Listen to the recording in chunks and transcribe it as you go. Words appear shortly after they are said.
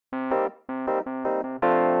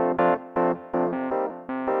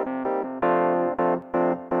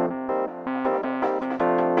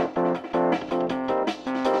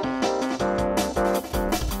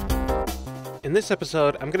this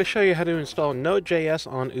episode, I'm going to show you how to install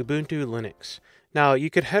Node.js on Ubuntu Linux. Now, you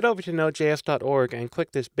could head over to nodejs.org and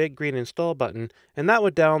click this big green install button, and that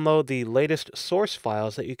would download the latest source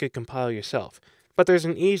files that you could compile yourself. But there's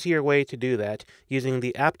an easier way to do that using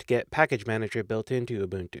the apt-get package manager built into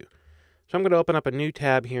Ubuntu. So I'm going to open up a new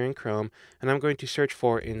tab here in Chrome, and I'm going to search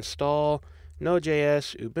for Install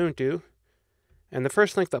NodeJS Ubuntu. And the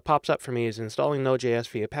first link that pops up for me is installing Node.js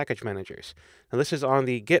via package managers. Now this is on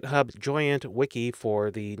the GitHub Joyent wiki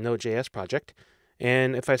for the Node.js project.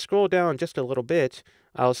 And if I scroll down just a little bit,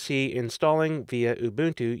 I'll see installing via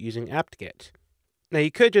Ubuntu using apt-get. Now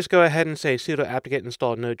you could just go ahead and say sudo apt-get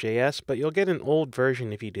install Node.js, but you'll get an old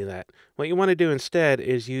version if you do that. What you want to do instead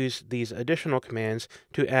is use these additional commands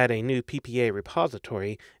to add a new PPA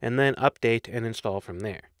repository and then update and install from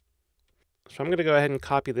there. So I'm going to go ahead and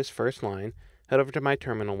copy this first line. Head over to my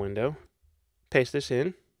terminal window, paste this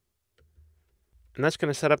in, and that's going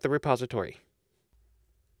to set up the repository.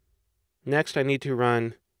 Next, I need to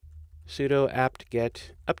run sudo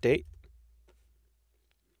apt-get update,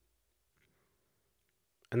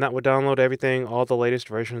 and that will download everything, all the latest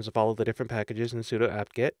versions of all of the different packages in sudo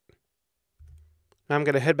apt-get. Now I'm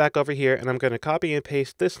going to head back over here, and I'm going to copy and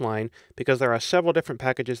paste this line because there are several different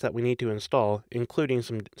packages that we need to install, including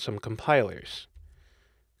some compilers.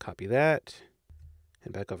 Copy that.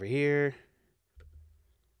 Head back over here,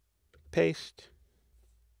 paste,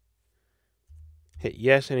 hit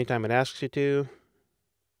yes anytime it asks you to,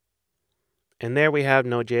 and there we have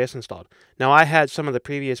Node.js installed. Now I had some of the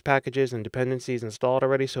previous packages and dependencies installed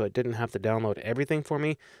already, so it didn't have to download everything for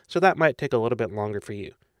me, so that might take a little bit longer for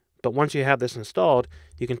you. But once you have this installed,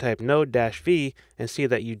 you can type node-v and see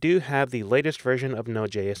that you do have the latest version of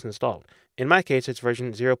Node.js installed. In my case, it's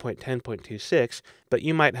version 0.10.26, but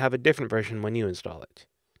you might have a different version when you install it.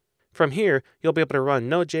 From here, you'll be able to run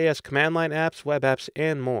Node.js command line apps, web apps,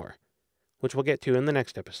 and more, which we'll get to in the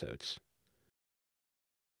next episodes.